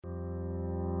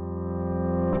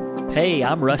Hey,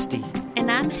 I'm Rusty. And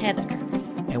I'm Heather.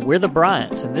 And we're the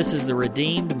Bryants, and this is the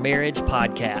Redeemed Marriage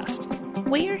Podcast.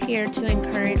 We are here to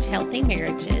encourage healthy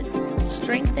marriages,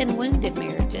 strengthen wounded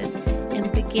marriages, and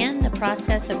begin the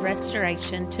process of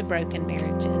restoration to broken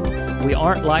marriages. We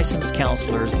aren't licensed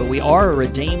counselors, but we are a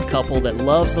redeemed couple that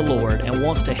loves the Lord and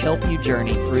wants to help you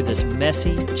journey through this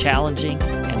messy, challenging,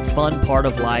 and fun part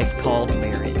of life called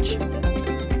marriage.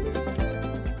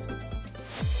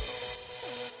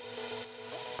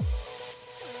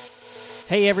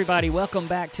 Hey everybody, welcome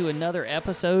back to another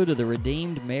episode of the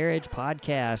Redeemed Marriage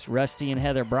Podcast. Rusty and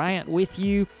Heather Bryant with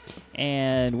you,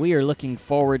 and we are looking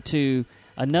forward to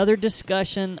another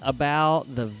discussion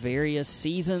about the various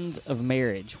seasons of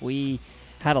marriage. We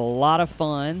had a lot of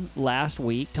fun last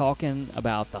week talking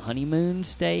about the honeymoon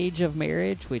stage of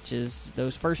marriage, which is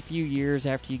those first few years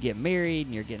after you get married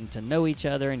and you're getting to know each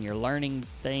other and you're learning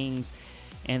things.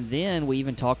 And then we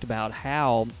even talked about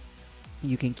how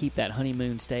you can keep that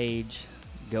honeymoon stage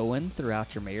going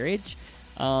throughout your marriage,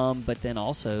 but then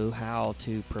also how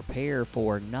to prepare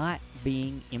for not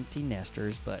being empty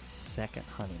nesters, but second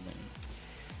honeymoon.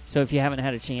 So if you haven't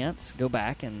had a chance, go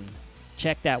back and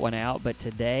check that one out. But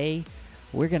today,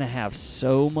 we're going to have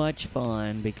so much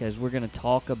fun because we're going to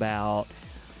talk about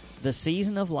the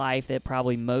season of life that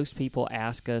probably most people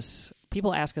ask us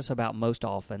about most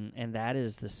often, and that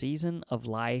is the season of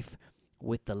life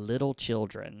with the little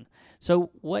children. So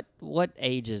what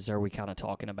ages are we kind of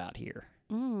talking about here?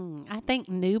 I think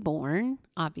newborn,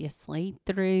 obviously,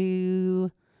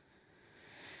 through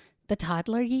the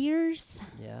toddler years.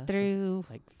 Yeah. Through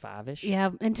like 5-ish? Yeah,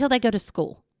 until they go to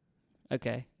school.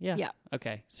 Okay. Yeah. Yeah.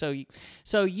 Okay. So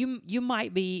you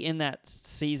might be in that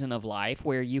season of life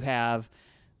where you have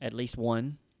at least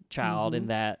one child in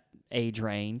that age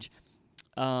range.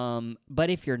 But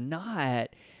if you're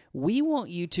not, we want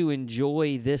you to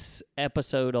enjoy this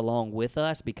episode along with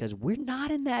us because we're not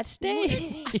in that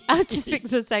stage. I was just fixing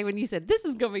to say when you said this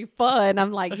is going to be fun,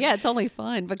 I'm like, yeah, it's only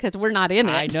fun because we're not in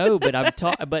it. I know,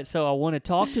 but so I want to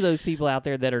talk to those people out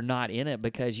there that are not in it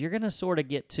because you're going to sort of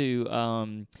get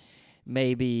to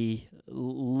maybe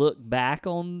look back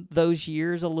on those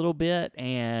years a little bit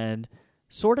and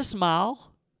sort of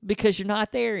smile because you're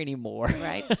not there anymore.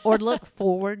 Right. Or look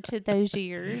forward to those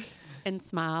years and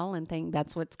smile and think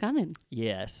that's what's coming.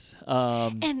 Yes.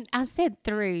 And I said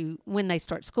through when they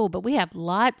start school, but we have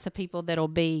lots of people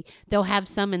they'll have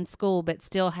some in school, but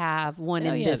still have one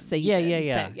in this season.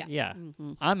 Yeah. So,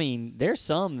 Mm-hmm. I mean, there's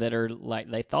some that are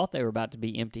like, they thought they were about to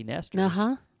be empty nesters.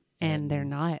 Uh-huh. And they're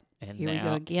not. And Here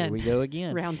we go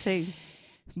again. Round 2.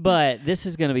 But this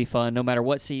is going to be fun no matter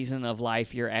what season of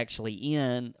life you're actually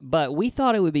in. But we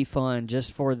thought it would be fun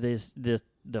just for the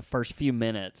first few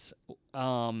minutes.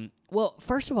 Well,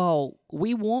 first of all,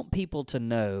 we want people to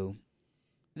know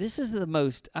this is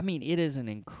it is an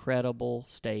incredible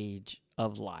stage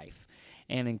of life,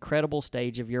 an incredible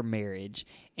stage of your marriage.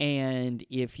 And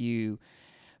if you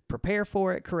prepare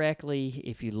for it correctly,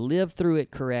 if you live through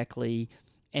it correctly,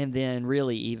 and then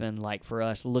really even like for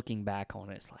us looking back on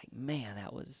it, it's like, man,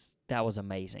 that was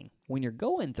amazing. When you're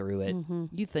going through it,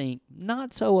 you think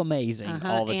not so amazing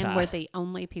all the time. And we're the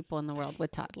only people in the world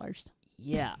with toddlers.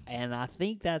 Yeah, and I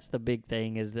think that's the big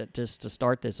thing is that just to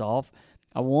start this off,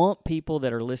 I want people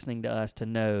that are listening to us to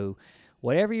know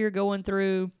whatever you're going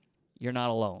through, you're not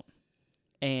alone.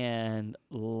 And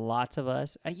lots of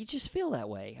us, you just feel that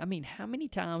way. I mean, how many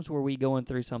times were we going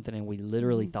through something and we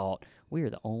literally thought we are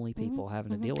the only people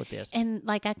having to deal with this? And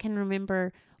like I can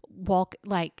remember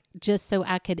just so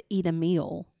I could eat a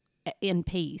meal in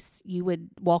peace, you would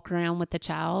walk around with the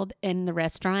child in the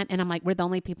restaurant, and I'm like, we're the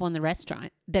only people in the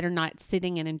restaurant that are not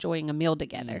sitting and enjoying a meal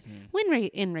together. When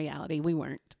in reality, we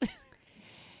weren't.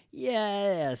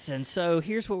 Yes, and so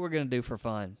here's what we're going to do for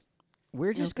fun.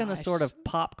 We're just going to sort of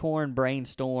popcorn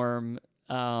brainstorm,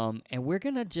 and we're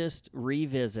going to just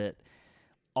revisit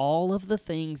all of the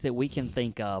things that we can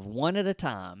think of, one at a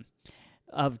time,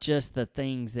 of just the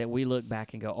things that we look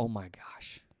back and go, oh my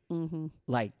gosh.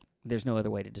 Like, there's no other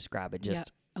way to describe it.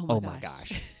 Just, oh my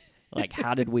gosh. Like,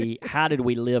 how did we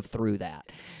live through that?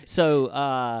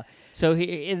 So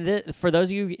for those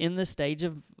of you in the stage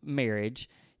of marriage,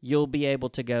 you'll be able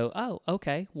to go, oh,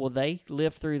 okay, well, they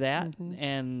lived through that,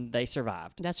 and they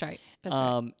survived. That's right.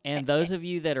 And those of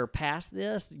you that are past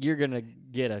this, you're going to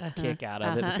get a kick out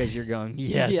of it because you're going,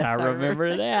 yes, I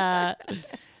remember that.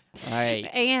 All right.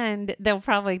 And they'll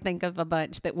probably think of a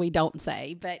bunch that we don't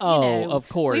say. But, of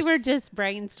course. We were just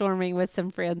brainstorming with some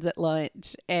friends at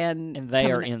lunch. And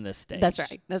they are in the stage.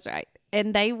 That's right.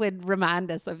 And they would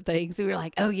remind us of things. We were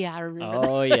like, oh, yeah, I remember that.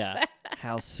 Oh, yeah.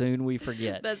 How soon we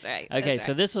forget. That's right. Okay,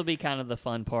 so this will be kind of the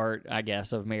fun part, I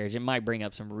guess, of marriage. It might bring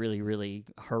up some really, really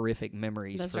horrific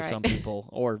memories for some people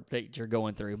or that you're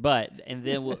going through. And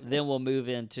then we'll move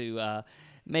into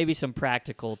maybe some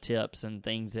practical tips and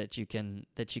things that you can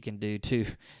do to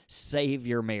save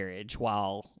your marriage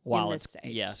while it's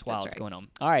going on.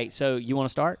 All right, so you want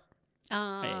to start?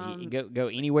 Go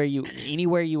anywhere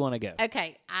you want to go.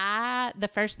 Okay, the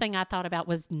first thing I thought about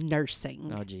was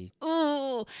nursing. Oh, gee.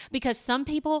 Ooh, because some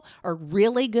people are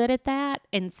really good at that,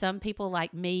 and some people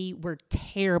like me were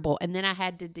terrible. And then I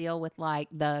had to deal with like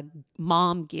the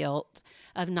mom guilt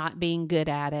of not being good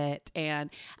at it.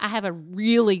 And I have a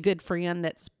really good friend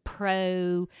that's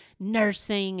pro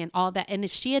nursing and all that. And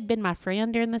if she had been my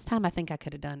friend during this time, I think I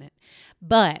could have done it.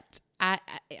 But I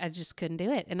just couldn't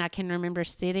do it. And I can remember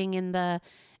sitting in the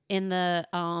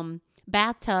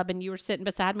bathtub, and you were sitting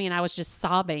beside me, and I was just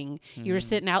sobbing. Mm-hmm. You were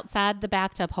sitting outside the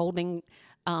bathtub holding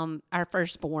our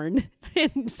firstborn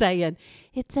and saying,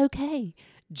 "It's okay.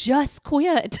 Just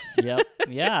quit." Yep.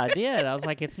 Yeah, I did. I was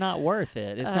like, it's not worth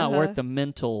it. It's not worth the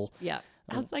mental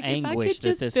I was like, anguish if I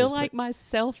could just feel like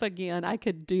myself again, I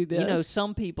could do this.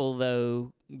 Some people,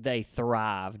 though, they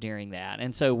thrive during that.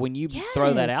 And so when you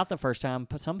throw that out the first time,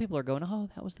 some people are going, oh,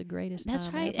 that was the greatest That's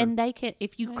time right. ever. And they can,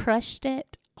 if you crushed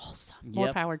it, awesome.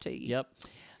 More power to you. Yep.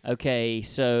 Okay,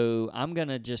 so I'm going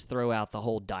to just throw out the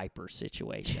whole diaper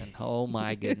situation. Oh,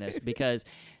 my goodness. Because,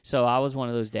 so I was one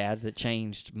of those dads that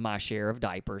changed my share of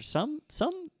diapers. Some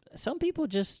people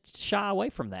just shy away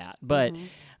from that. But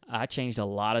I changed a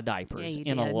lot of diapers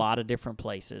in a lot of different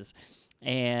places.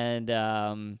 And,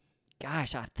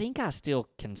 gosh, I think I still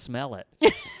can smell it.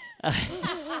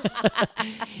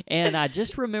 And I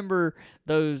just remember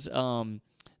those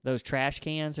trash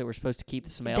cans that were supposed to keep the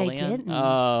smell in. Didn't.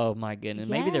 Oh, my goodness.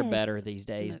 Yes. Maybe they're better these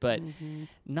days. But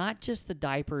not just the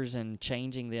diapers and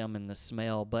changing them and the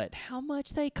smell, but how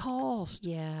much they cost.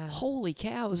 Yeah. Holy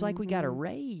cow. It was like we got a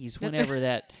raise whenever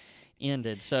that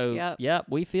ended. So, yep,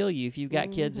 we feel you. If you've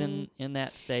got kids in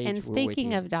that stage, and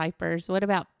speaking of diapers, what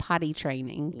about potty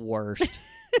training? Worst.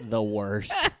 The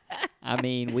worst. I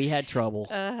mean, we had trouble.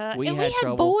 We had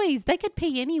boys. They could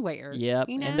pee anywhere. Yep.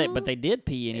 You know? But they did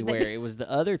pee anywhere. It was the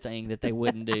other thing that they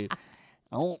wouldn't do.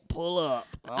 I won't pull up.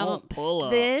 I won't pull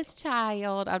up. This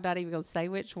child, I'm not even going to say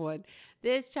which one.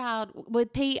 This child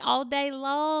would pee all day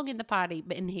long in the potty,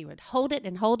 and he would hold it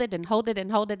and hold it and hold it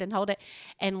and hold it and hold it.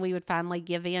 And we would finally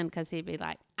give in because he'd be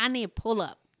like, I need a pull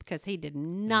up. Because he did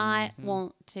not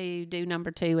want to do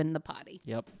number 2 in the potty.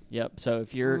 Yep. So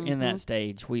if you're in that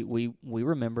stage, we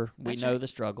remember. We know the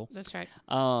struggle. That's right.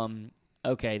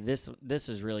 Okay, this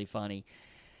is really funny.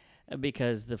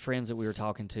 Because the friends that we were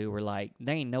talking to were like,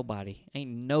 ain't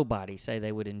nobody say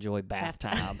they would enjoy bath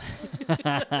time.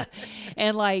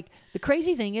 And like, the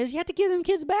crazy thing is you have to give them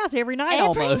kids baths every night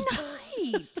almost.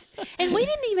 Every night. And we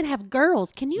didn't even have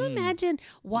girls. Can you imagine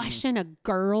washing a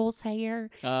girl's hair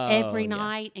every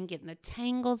night and getting the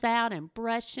tangles out and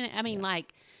brushing it? I mean,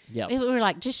 we were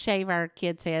like, just shave our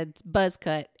kids' heads, buzz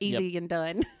cut, easy and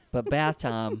done. But bath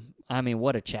time, I mean,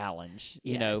 what a challenge,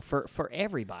 you know, for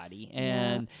everybody.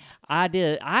 And I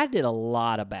did a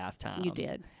lot of bath time. You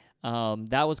did.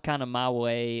 That was kind of my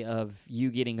way of you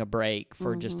getting a break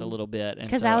for just a little bit.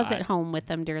 Because I was at home with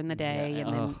them during the day.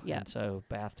 And so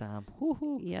bath time.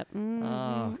 Woo-hoo. Yep.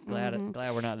 Oh, glad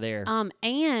we're not there.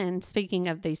 And speaking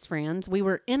of these friends, we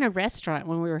were in a restaurant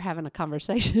when we were having a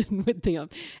conversation with them.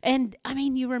 And, I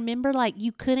mean, you remember, like,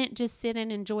 you couldn't just sit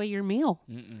and enjoy your meal.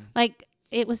 Like,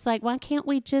 it was like, why can't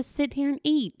we just sit here and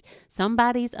eat?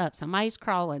 Somebody's up. Somebody's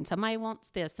crawling. Somebody wants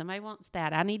this. Somebody wants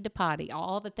that. I need to potty.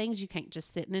 All the things. You can't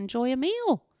just sit and enjoy a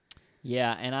meal.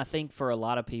 Yeah, and I think for a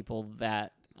lot of people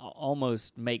that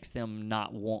almost makes them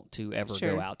not want to ever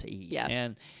go out to eat. Yeah.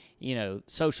 And, you know,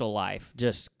 social life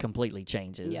just completely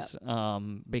changes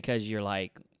because you're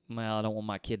like, well, I don't want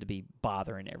my kid to be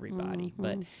bothering everybody.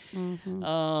 But,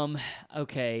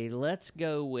 okay, let's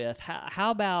go with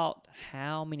how about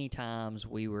how many times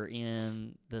we were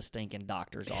in the stinking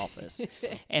doctor's office.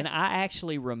 And I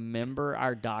actually remember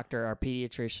our doctor, our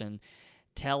pediatrician,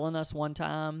 telling us one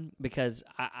time, because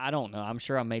I don't know, I'm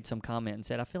sure I made some comment and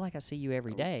said, I feel like I see you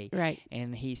every day. Right.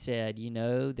 And he said, you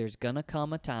know, there's going to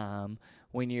come a time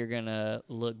when you're going to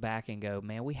look back and go,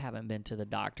 man, we haven't been to the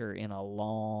doctor in a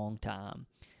long time.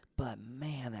 But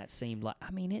man, it seemed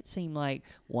like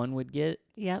one would get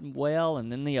Yep. well,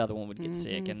 and then the other one would get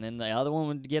sick, and then the other one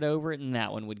would get over it, and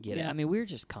that one would get it. Yep. I mean, we were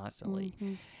just constantly,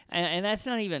 and that's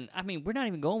not even. I mean, we're not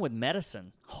even going with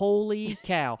medicine. Holy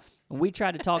cow! We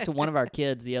tried to talk to one of our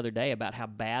kids the other day about how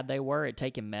bad they were at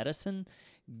taking medicine.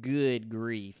 Good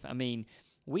grief! I mean,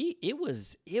 it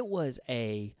was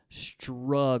a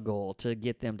struggle to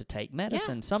get them to take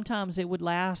medicine. Yeah. Sometimes it would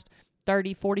last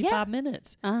 30, 45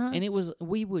 minutes. And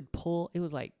we would pull, it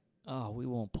was like, oh, we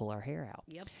won't pull our hair out.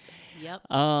 Yep.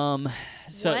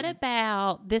 So what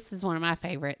about, this is one of my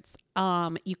favorites.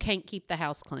 You can't keep the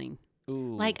house clean.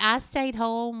 Ooh. Like, I stayed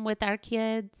home with our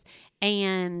kids,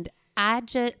 and I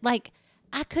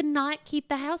could not keep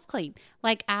the house clean.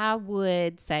 Like, I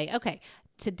would say, okay,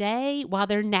 today, while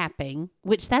they're napping,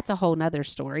 which that's a whole nother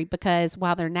story, because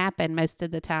while they're napping, most of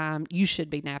the time, you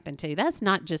should be napping too. That's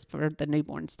not just for the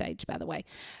newborn stage, by the way.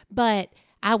 But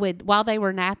while they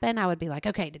were napping, I would be like,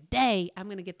 okay, today I'm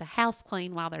going to get the house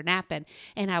clean while they're napping.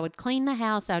 And I would clean the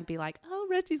house. I would be like, oh,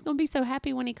 Rusty's going to be so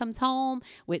happy when he comes home,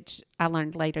 which I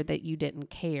learned later that you didn't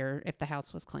care if the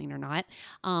house was clean or not.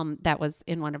 That was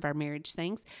in one of our marriage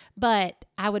things. But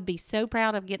I would be so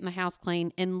proud of getting the house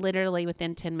clean, and literally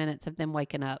within 10 minutes of them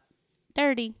waking up,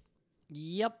 dirty.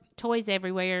 Yep. Toys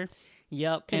everywhere.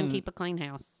 Yep. Couldn't keep a clean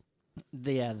house.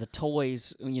 The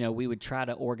toys, we would try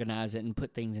to organize it and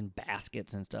put things in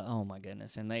baskets and stuff. Oh my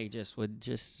goodness. And they would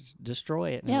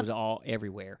destroy it. And it was all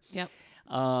everywhere. Yep.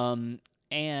 And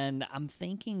I'm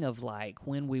thinking of like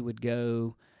when we would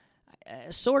go,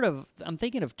 I'm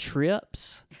thinking of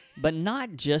trips, but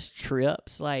not just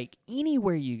trips. Like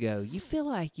anywhere you go, you feel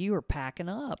like you are packing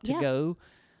up to go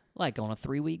like on a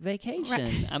 3-week vacation.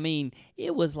 Right. I mean,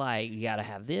 it was like, you got to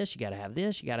have this, you got to have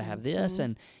this, you got to have this.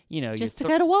 And, just to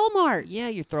go to Walmart. Yeah,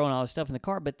 you're throwing all this stuff in the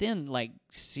car. But then, like,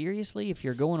 seriously, if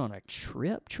you're going on a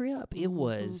trip, it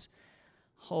was,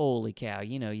 holy cow.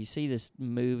 You see this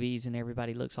movies and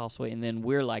everybody looks all sweet. And then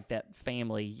we're like that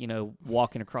family,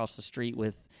 walking across the street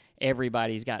with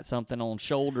everybody's got something on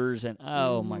shoulders. And,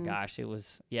 oh, my gosh, it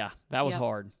was, that was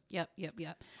hard. Yep.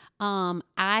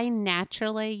 I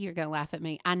naturally, you're going to laugh at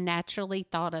me, I naturally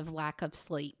thought of lack of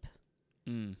sleep.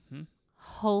 Mm-hmm.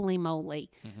 Holy moly.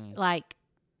 Mm-hmm. Like,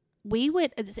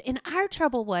 and our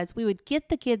trouble was we would get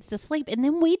the kids to sleep, and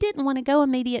then we didn't want to go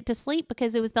immediate to sleep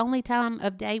because it was the only time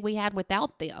of day we had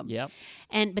without them. Yep.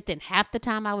 But then half the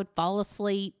time I would fall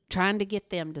asleep trying to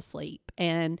get them to sleep,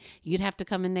 and you'd have to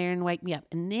come in there and wake me up.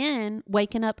 And then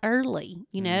waking up early,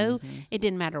 it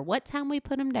didn't matter what time we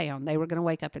put them down. They were going to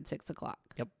wake up at 6 o'clock.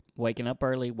 Yep. Waking up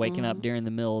early, waking up during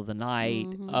the middle of the night.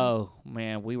 Oh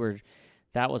man,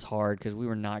 that was hard because we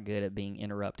were not good at being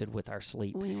interrupted with our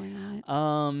sleep. We were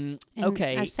not.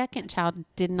 Okay. Our second child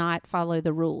did not follow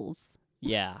the rules.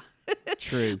 Yeah,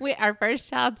 true. Our first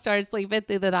child started sleeping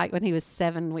through the night when he was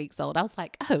 7 weeks old. I was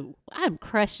like, oh, I'm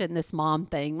crushing this mom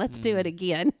thing. Let's do it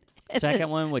again. Second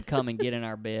one would come and get in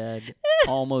our bed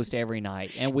almost every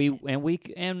night. And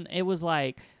it was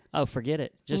like, oh, forget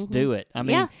it. Just do it. I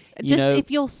mean, if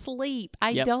you'll sleep,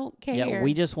 I don't care. Yeah,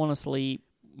 we just want to sleep.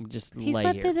 Just he lay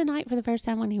slept here. through the night for the first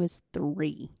time when he was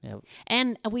 3. Yep.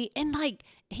 And I'd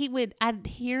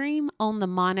hear him on the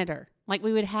monitor. Like,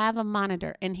 we would have a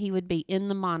monitor, and he would be in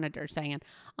the monitor saying,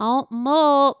 "Oh,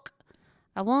 milk.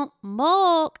 I want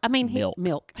milk." I mean,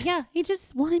 milk. Yeah, he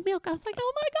just wanted milk. I was like,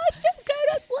 oh my gosh, just go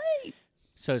to sleep.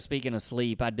 So speaking of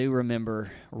sleep, I do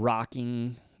remember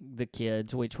rocking the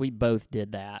kids, which we both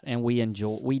did that, and we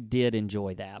did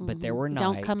enjoy that. But there were nights.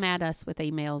 Don't come at us with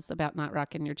emails about not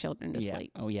rocking your children to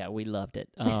sleep. Oh yeah, we loved it.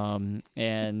 And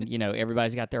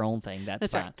everybody's got their own thing.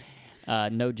 That's fine.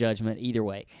 Right. No judgment either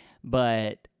way.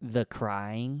 But the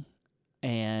crying,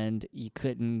 and you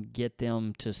couldn't get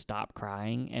them to stop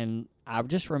crying, and I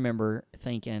just remember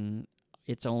thinking,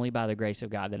 it's only by the grace of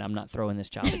God that I'm not throwing this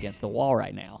child against the wall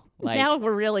right now. Like, now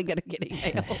we're really going to get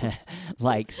emails.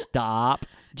 Like, stop.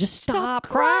 Just stop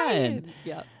crying.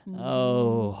 Yep.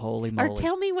 Oh, holy moly. Or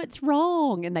tell me what's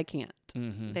wrong. And they can't.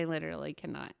 Mm-hmm. They literally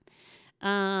cannot.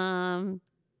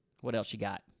 What else you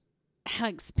got? How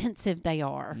expensive they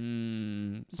are.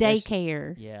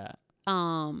 Daycare. Yeah.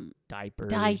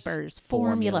 Diapers,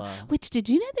 formula. Which, did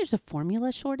you know there's a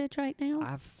formula shortage right now?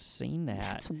 I've seen that.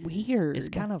 That's weird. It's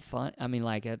kind of fun. I mean,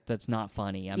 like, that's not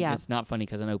funny. It's not funny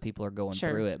because I know people are going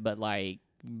through it. But, like,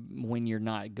 when you're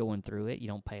not going through it, you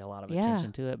don't pay a lot of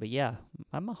attention to it. But,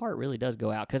 my heart really does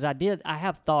go out. Because I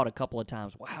have thought a couple of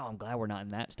times, wow, I'm glad we're not in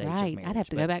that stage of marriage. I'd have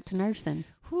to go back to nursing.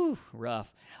 Whew,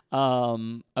 rough.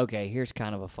 Okay, here's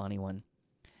kind of a funny one.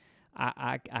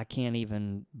 I can't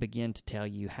even begin to tell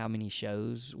you how many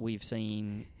shows we've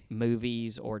seen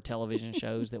movies or television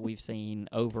shows that we've seen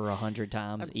over 100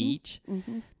 times each.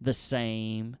 The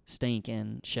same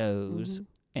stinking shows.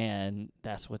 And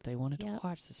that's what they wanted to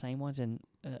watch, the same ones. And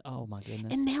oh, my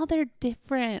goodness. And now they're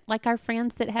different. Like our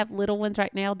friends that have little ones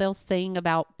right now, they'll sing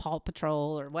about Paw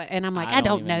Patrol or what. And I'm like, I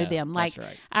don't know them. That's like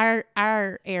right.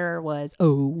 our era was,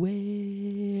 oh,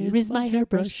 where is my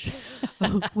hairbrush?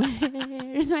 Oh,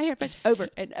 where is my hairbrush? Over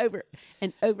and over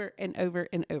and over and over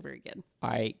and over again. All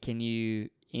right. Can you,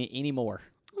 any more?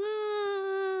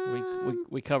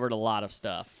 We covered a lot of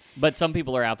stuff. But some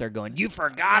people are out there going, you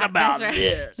forgot about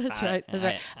this. That's right.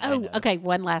 Okay.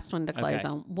 One last one to close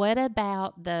on. What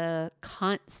about the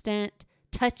constant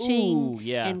touching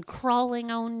and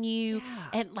crawling on you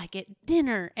and like at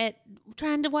dinner, at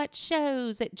trying to watch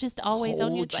shows, at just always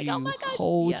on you? It's like, oh my gosh.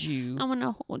 Hold you. I want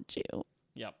to hold you.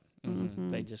 Yep.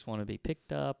 They just want to be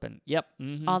picked up and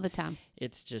all the time.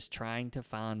 It's just trying to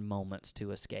find moments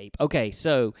to escape. Okay,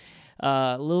 so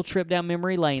a little trip down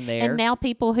memory lane there. And now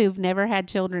people who've never had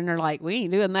children are like, we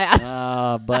ain't doing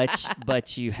that.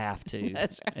 But you have to.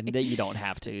 That's right. And you don't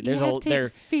have to. There's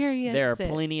experience. There are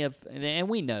plenty of, and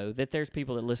we know that there's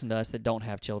people that listen to us that don't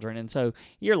have children, and so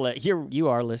you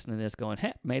are listening to this going,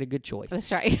 hey, made a good choice.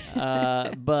 That's right.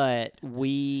 But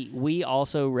we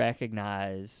also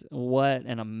recognize what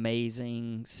an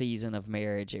amazing season of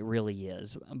marriage it really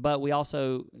is. But we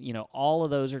also, all of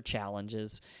those are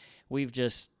challenges. We've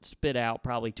just spit out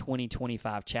probably 20,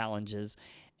 25 challenges.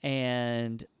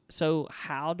 And so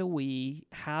how do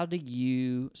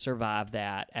you survive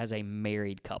that as a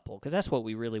married couple? Because that's what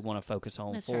we really want to focus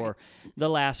on the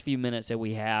last few minutes that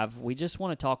we have. We just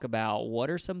want to talk about what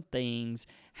are some things,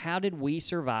 how did we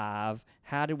survive?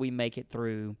 How did we make it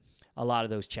through a lot of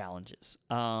those challenges?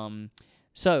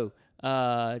 Do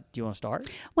you want to start?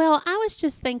 Well, I was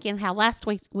just thinking how last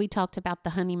week we talked about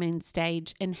the honeymoon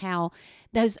stage and how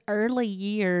those early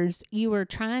years you were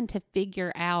trying to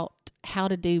figure out how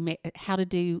to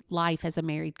do life as a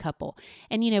married couple.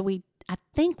 And I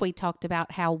think we talked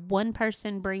about how one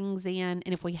person brings in,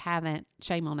 and if we haven't,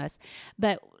 shame on us,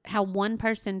 but how one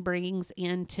person brings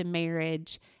into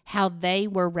marriage how they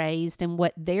were raised and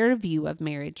what their view of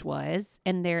marriage was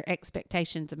and their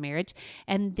expectations of marriage.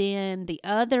 And then the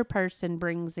other person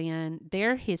brings in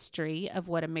their history of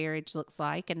what a marriage looks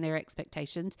like and their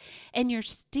expectations. And you're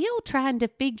still trying to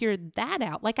figure that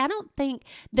out. Like, I don't think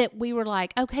that we were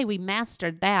like, okay, we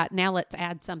mastered that. Now let's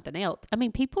add something else. I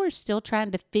mean, people are still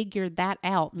trying to figure that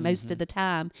out most of the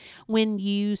time when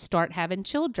you start having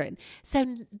children.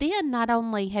 So then not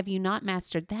only have you not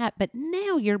mastered that, but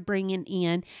now you're bringing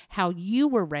in how you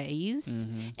were raised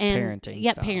and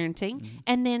parenting,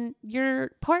 and then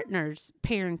your partner's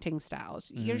parenting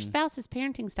styles, your spouse's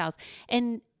parenting styles,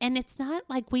 and it's not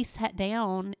like we sat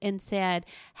down and said,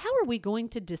 how are we going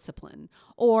to discipline,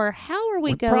 or how are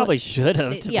we going? Probably should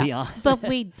have, to be honest, but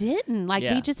we didn't.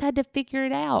 We just had to figure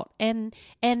it out, and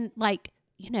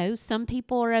some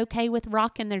people are okay with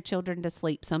rocking their children to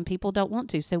sleep. Some people don't want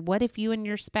to. So what if you and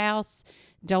your spouse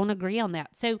don't agree on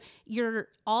that? So you're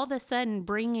all of a sudden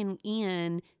bringing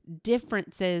in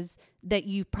differences that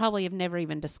you probably have never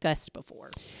even discussed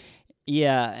before.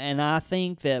 Yeah, and I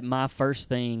think that the first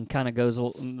thing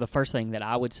that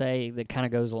I would say that kind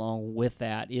of goes along with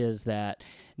that is that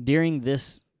during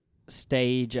this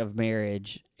stage of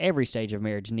marriage, every stage of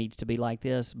marriage needs to be like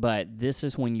this, but this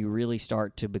is when you really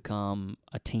start to become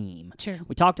a team. Sure.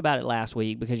 We talked about it last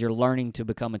week because you're learning to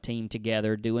become a team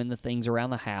together, doing the things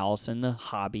around the house and the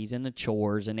hobbies and the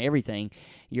chores and everything.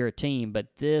 You're a team,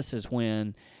 but this is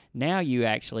when now you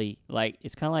actually,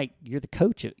 it's kind of like you're the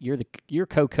coach, you're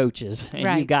co-coaches,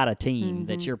 and you got a team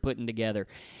that you're putting together.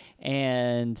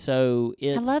 And so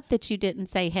I love that you didn't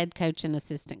say head coach and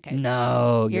assistant coach.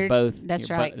 No, you're both. That's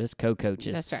right. It's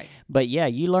co-coaches. That's right. But yeah,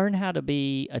 you learn how to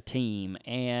be a team,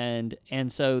 and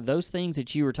so those things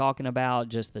that you were talking about,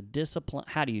 just the discipline.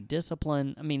 How do you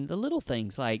discipline? I mean, the little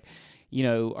things like,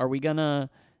 are we gonna?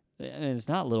 It's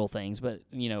not little things, but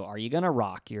are you gonna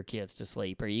rock your kids to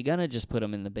sleep? Are you gonna just put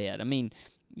them in the bed? I mean,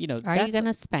 are you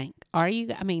gonna spank? Are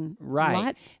you? I mean,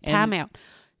 right? Time out.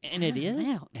 And it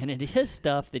is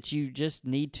stuff that you just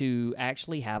need to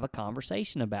actually have a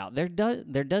conversation about.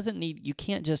 You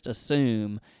can't just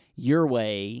assume your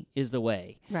way is the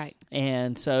way. Right.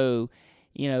 And so,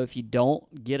 if you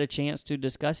don't get a chance to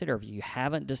discuss it, or if you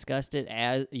haven't discussed it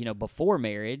before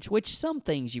marriage, which some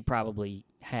things you probably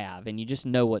have, and you just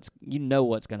know what's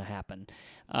going to happen.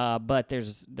 But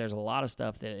there's a lot of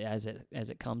stuff that as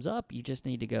it comes up, you just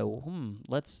need to go,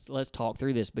 let's talk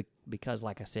through this because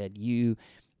like I said, you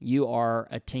are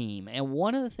a team. And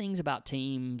one of the things about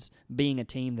teams being a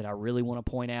team that I really want to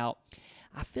point out,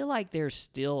 I feel like there's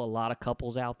still a lot of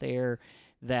couples out there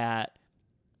that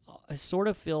I sort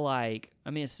of feel like,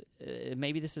 I mean,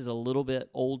 maybe this is a little bit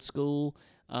old school,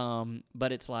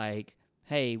 but it's like,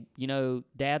 hey,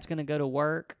 Dad's going to go to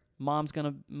work, mom's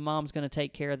going to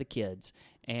take care of the kids,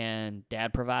 and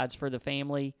Dad provides for the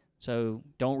family, so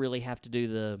don't really have to do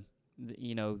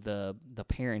the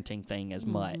parenting thing as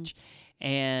much.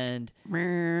 And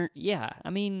yeah, I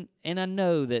mean, and I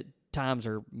know that times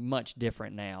are much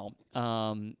different now.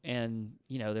 And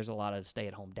there's a lot of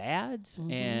stay-at-home dads,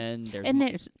 and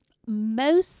there's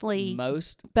mostly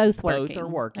both working. Both are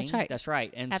working. That's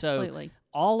right. And absolutely. So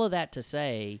all of that to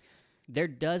say, there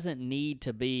doesn't need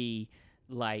to be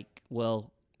like,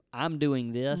 well, I'm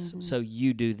doing this, so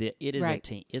you do this. It is a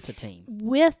team. It's a team.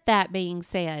 With that being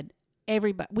said,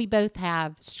 we both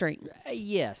have strengths.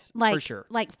 Yes, for sure.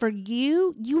 Like for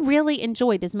you really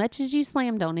enjoyed, as much as you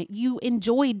slammed on it, you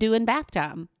enjoyed doing bath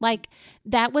time. Like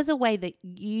that was a way that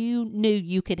you knew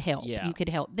you could help. Yeah. You could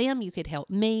help them, you could help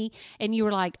me, and you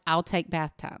were like, I'll take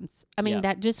bath times. I mean,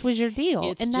 that just was your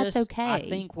deal, and that's okay. I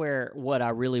think what I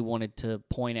really wanted to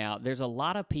point out, there's a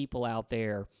lot of people out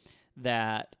there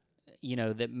that,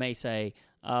 that may say,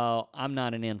 oh, I'm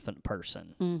not an infant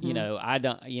person. I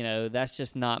don't, that's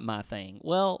just not my thing.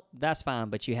 Well, that's fine,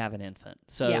 but you have an infant.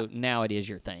 So now it is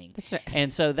your thing. That's right.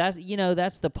 And so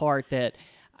that's the part that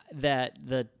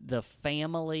the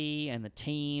family and the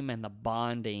team and the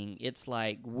bonding, it's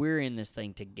like we're in this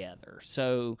thing together.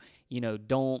 So,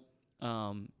 don't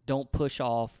push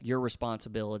off your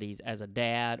responsibilities as a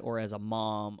dad or as a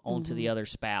mom onto the other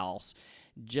spouse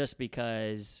just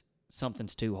because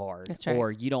something's too hard,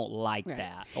 or you don't like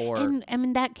that, and I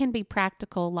mean that can be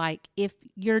practical. Like if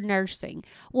you're nursing,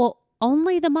 well,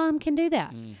 only the mom can do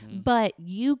that. But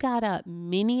you got up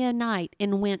many a night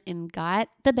and went and got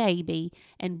the baby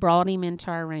and brought him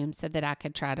into our room so that I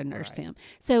could try to nurse him.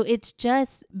 So it's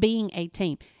just being a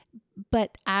team.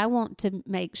 But I want to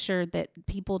make sure that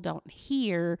people don't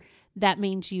hear that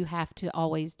means you have to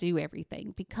always do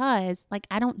everything, because like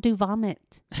I don't do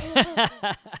vomit.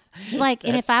 Like,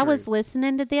 and if I was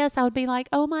listening to this, I would be like,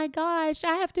 oh my gosh,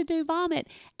 I have to do vomit.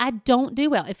 I don't do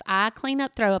well. If I clean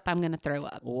up, throw up, I'm going to throw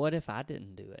up. What if I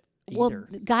didn't do it? Well,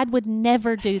 God would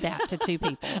never do that to two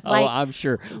people. Like, I'm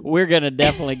sure we're going to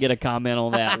definitely get a comment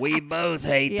on that. We both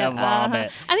hate the vomit.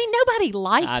 I mean, nobody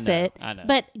likes it, I know.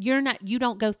 But you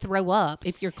don't go throw up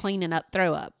if you're cleaning up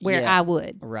throw up, where I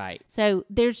would. Right. So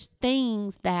there's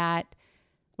things that...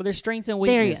 Well, there's strengths and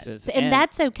weaknesses. And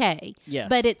that's okay. Yes.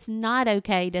 But it's not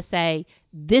okay to say,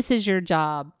 this is your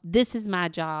job, this is my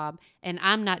job, and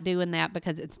I'm not doing that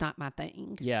because it's not my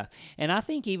thing. Yeah. And I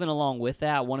think even along with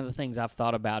that, one of the things I've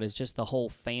thought about is just the whole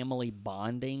family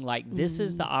bonding. Like this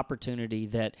is the opportunity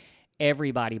that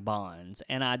everybody bonds.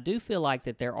 And I do feel like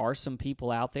that there are some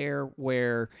people out there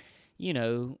where,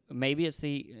 maybe it's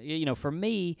for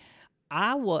me,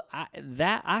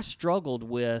 I struggled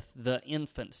with the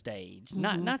infant stage.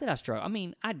 Not that I struggled. I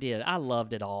mean, I did. I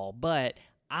loved it all, but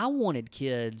I wanted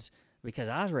kids because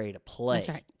I was ready to play. That's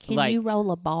right. Can you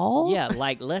roll a ball? Yeah,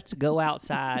 like let's go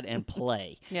outside and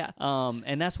play. Yeah.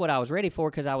 And that's what I was ready for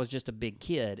because I was just a big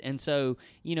kid. And so,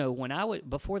 when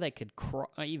before they could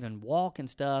even walk and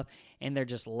stuff, and they're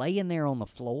just laying there on the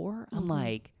floor, I'm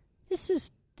like, this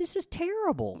is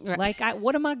terrible. Right. Like,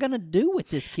 what am I going to do with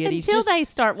this kid? Until they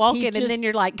start walking, and then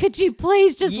you're like, could you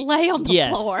please just lay on the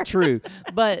floor? Yes, true.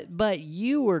 But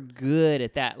you were good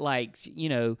at that, like,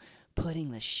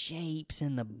 putting the shapes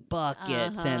in the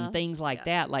buckets and things like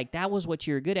that. Like, that was what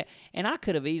you were good at. And I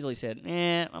could have easily said,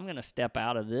 I'm going to step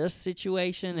out of this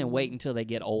situation and wait until they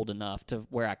get old enough to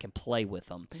where I can play with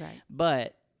them. Right.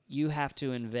 But you have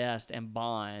to invest and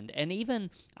bond. And even,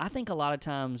 I think a lot of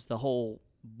times the whole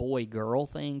boy-girl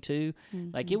thing too.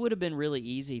 Like it would have been really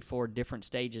easy for different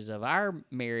stages of our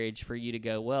marriage for you to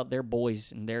go, well, they're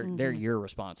boys and they're your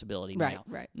responsibility now.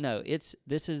 Right. No,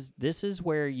 this is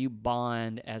where you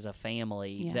bond as a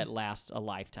family that lasts a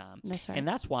lifetime. That's right. And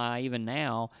that's why even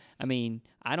now, I mean,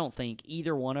 I don't think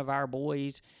either one of our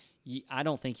boys, I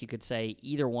don't think you could say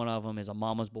either one of them is a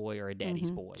mama's boy or a daddy's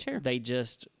boy. Sure.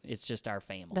 It's just our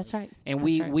family. That's right. And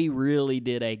we really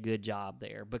did a good job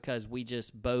there because we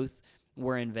just both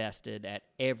were invested at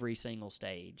every single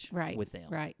stage with them.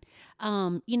 Right.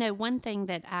 One thing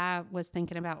that I was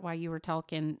thinking about while you were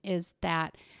talking is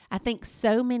that I think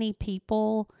so many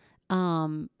people,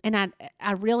 and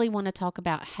I really want to talk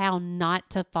about how not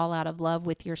to fall out of love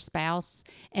with your spouse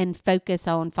and focus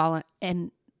on falling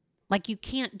and like you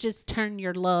can't just turn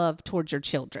your love towards your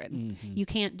children. You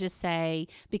can't just say,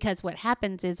 because what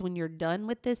happens is when you're done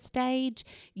with this stage,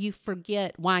 you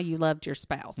forget why you loved your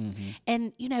spouse.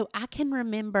 And, I can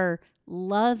remember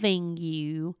loving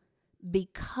you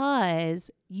because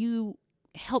you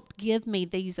helped give me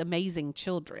these amazing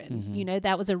children. Mm-hmm.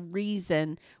 That was a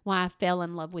reason why I fell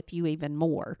in love with you even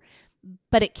more.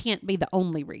 But it can't be the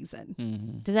only reason.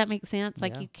 Mm-hmm. Does that make sense?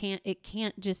 Like Yeah. it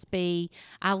can't just be,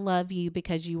 I love you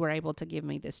because you were able to give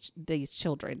me these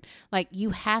children. Like, you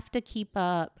have to keep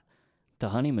up The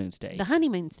honeymoon stage.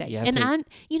 And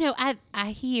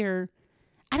I hear,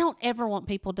 I don't ever want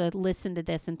people to listen to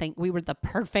this and think we were the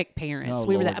perfect parents. Oh,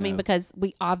 we were Lord, no. because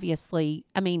we obviously,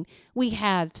 we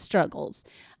have struggles.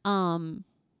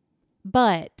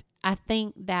 But I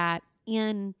think that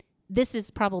this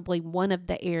is probably one of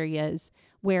the areas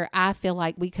where I feel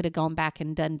like we could have gone back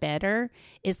and done better,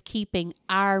 is keeping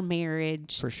our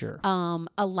marriage For sure.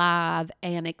 alive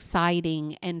and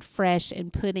exciting and fresh,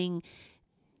 and putting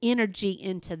energy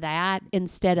into that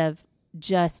instead of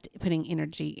just putting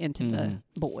energy into the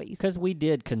boys. Because we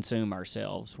did consume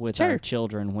ourselves with Sure. our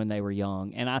children when they were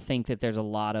young. And I think that there's a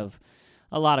lot of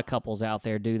couples out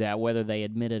there do that, whether they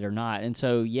admit it or not. And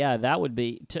so, yeah, that would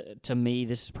be, to me,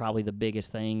 this is probably the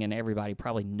biggest thing, and everybody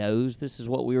probably knows this is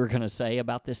what we were going to say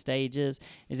about this stage is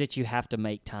that you have to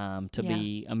make time to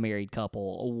be a married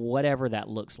couple, whatever that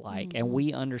looks like. And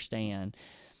we understand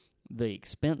the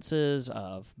expenses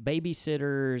of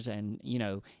babysitters and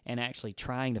actually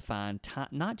trying to find time,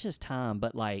 not just time,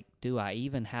 but like, do I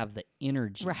even have the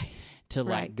energy to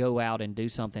like go out and do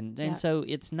something? And so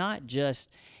it's not just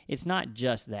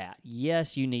that.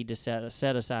 Yes, you need to set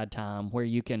aside time where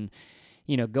you can,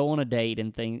 go on a date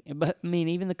and things. But I mean,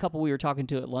 even the couple we were talking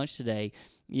to at lunch today,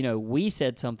 we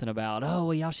said something about, oh,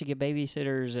 well, y'all should get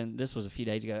babysitters, and this was a few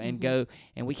days ago, and go,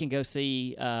 and we can go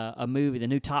see a movie, the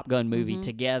new Top Gun movie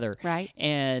together. Right.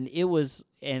 And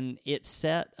it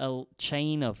set a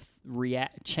chain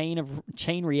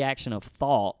reaction of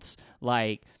thoughts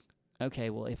like, okay,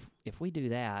 well, if we do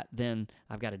that, then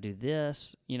I've got to do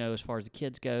this, as far as the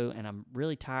kids go, and I'm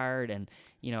really tired, and,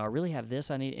 I really have this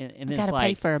I need, and then I've got to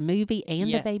pay for a movie and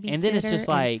a babysitter. And then it's just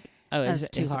like, oh, it's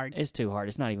too hard. It's too hard.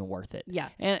 It's not even worth it. Yeah.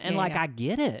 And I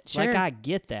get it. Sure. Like, I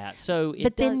get that. So,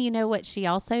 but then you know what she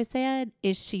also said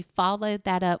is she followed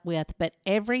that up with, but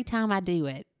every time I do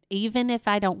it, even if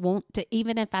I don't want to,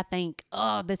 even if I think,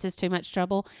 oh, this is too much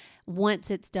trouble, once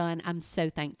it's done, I'm so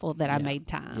thankful that I made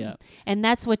time. Yeah. And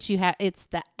that's what you have. It's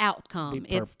the outcome.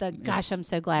 It's the, gosh, I'm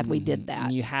so glad we did that.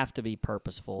 And you have to be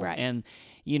purposeful. Right. And,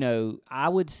 I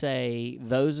would say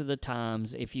those are the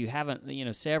times, if you haven't,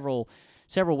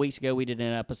 several weeks ago, we did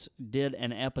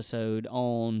an episode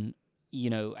on,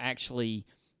 actually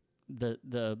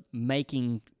the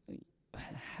making.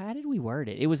 How did we word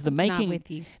it? It was the making. Not with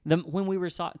you. When we were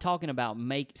talking about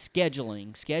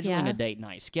scheduling a date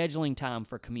night, scheduling time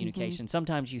for communication.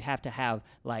 Sometimes you have to have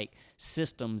like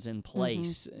systems in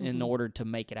place in order to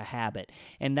make it a habit,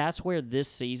 and that's where this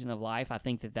season of life, I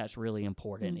think that's really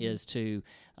important, is to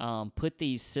put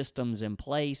these systems in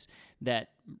place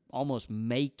that almost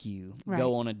make you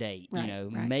go on a date.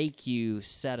 Make you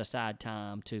set aside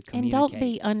time to communicate. And don't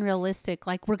be unrealistic.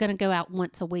 Like, we're going to go out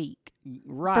once a week.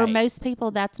 Right. For most people,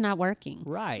 that's not working.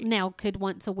 Right. Now, could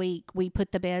once a week we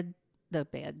put the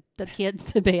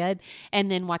kids to bed and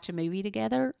then watch a movie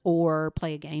together or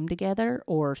play a game together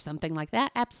or something like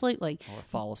that? Absolutely. Or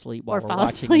fall asleep while we're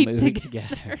watching a movie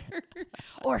together.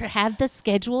 Or have the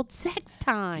scheduled sex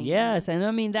time. Yes, and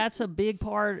I mean, that's a big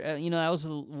part. That was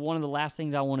one of the last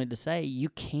things I wanted to say. You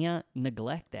can't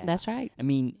neglect that. That's right. I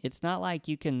mean, it's not like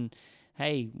you can,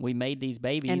 hey, we made these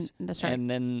babies, and that's right. And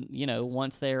then,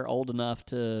 once they're old enough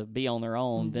to be on their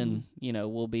own, then,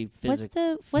 we'll be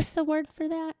physically. What's the word for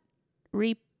that?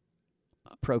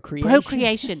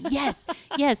 Procreation. Yes.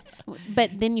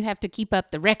 But then you have to keep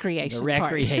up the recreation. The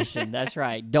recreation. That's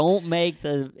right. Don't make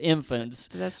the infants.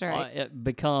 That's right.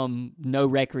 Become no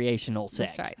recreational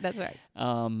sex. That's right.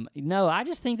 No, I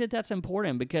just think that's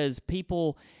important because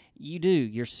people,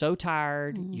 you're so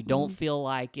tired. You don't feel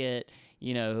like it.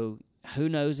 Who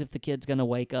knows if the kid's going to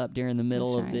wake up during the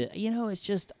middle of the. It's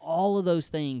just all of those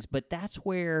things. But that's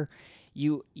where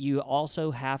you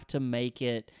also have to make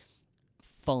it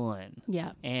fun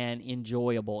and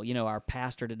enjoyable. Our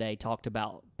pastor today talked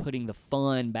about putting the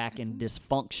fun back in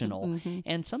dysfunctional.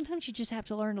 And sometimes you just have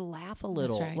to learn to laugh a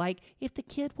little. Right. Like, if the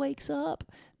kid wakes up,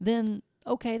 then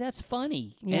okay, that's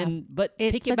funny. Yeah. But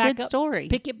it's pick it a back good up, story.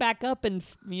 Pick it back up and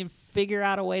figure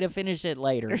out a way to finish it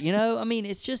later. I mean,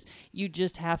 it's just, you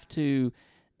just have to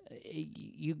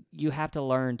you have to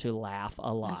learn to laugh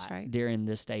a lot during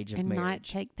this stage of marriage. And not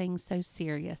take things so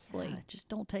seriously. Yeah, just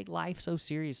don't take life so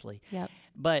seriously. Yep.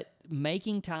 But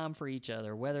making time for each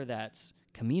other, whether that's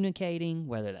communicating,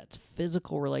 whether that's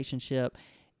physical relationship,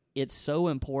 it's so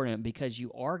important because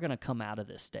you are going to come out of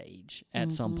this stage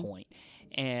at some point.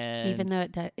 And even though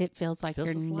it feels like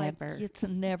you're never. It's a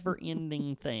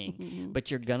never-ending thing. But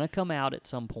you're going to come out at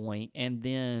some point, and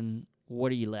then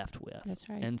what are you left with? That's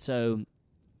right. And so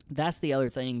that's the other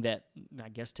thing that I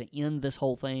guess to end this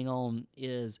whole thing on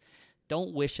is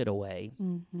don't wish it away.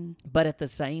 But at the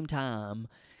same time,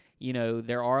 you know,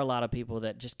 there are a lot of people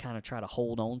that just kind of try to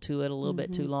hold on to it a little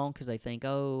bit too long because they think,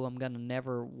 oh, I'm going to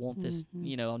never want this,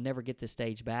 you know, I'll never get this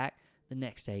stage back. The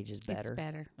next stage is better. It's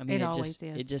better. I mean, it always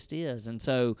is. It just is. And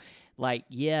so, like,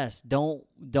 yes, don't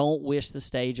wish the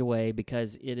stage away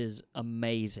because it is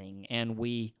amazing. And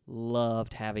we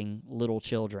loved having little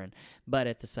children. But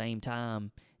at the same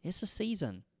time, it's a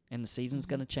season. And the season's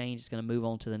going to change. It's going to move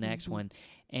on to the next one.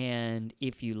 And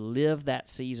if you live that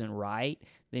season right,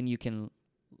 then you can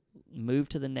move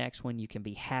to the next one. You can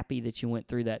be happy that you went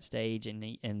through that stage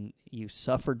and you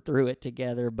suffered through it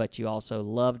together, but you also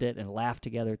loved it and laughed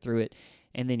together through it,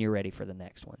 and then you're ready for the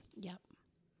next one. Yep.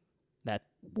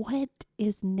 What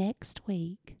is next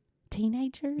week?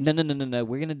 Teenagers? No.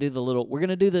 We're gonna do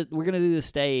the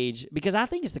stage because I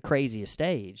think it's the craziest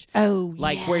stage. Oh,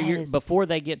 like yes. where you're before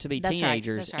they get to be That's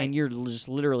teenagers, right. and you're just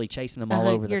literally chasing them all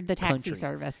over you're the taxi country.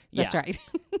 service. That's right.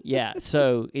 Yeah,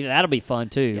 so that'll be fun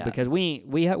too because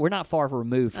we're not far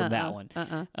removed from that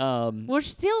one. We're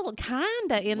still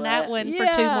kinda in that one for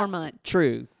 2 more months.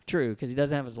 True, because he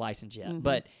doesn't have his license yet.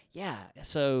 But yeah,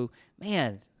 so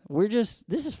man. This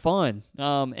is fun.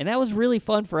 And that was really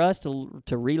fun for us to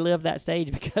relive that stage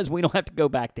because we don't have to go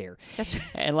back there. That's right.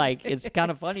 And like, it's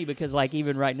kind of funny because like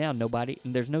even right now,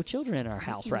 there's no children in our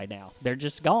house right now. They're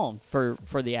just gone for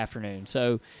the afternoon.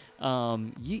 So,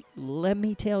 let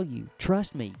me tell you,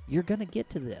 trust me, you're going to get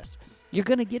to this. You're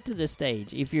going to get to this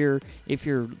stage. If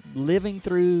you're living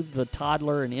through the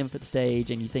toddler and infant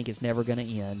stage and you think it's never going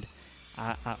to end,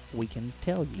 we can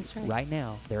tell you right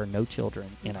now there are no children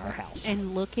in our house.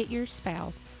 And look at your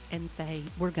spouse and say,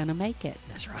 we're going to make it.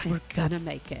 That's right. We're going to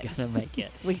make it. Gonna make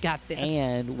it. We got this.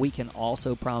 And we can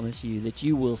also promise you that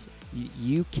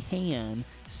you can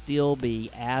still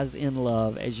be as in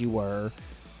love as you were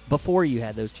before you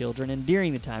had those children and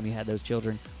during the time you had those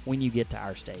children when you get to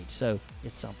our stage. So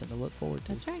it's something to look forward to.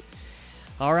 That's right.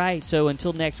 All right. So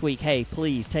until next week, hey,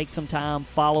 please take some time,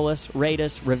 follow us, rate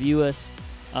us, review us.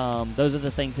 Those are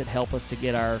the things that help us to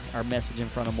get our message in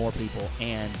front of more people.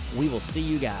 And we will see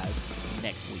you guys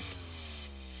next week.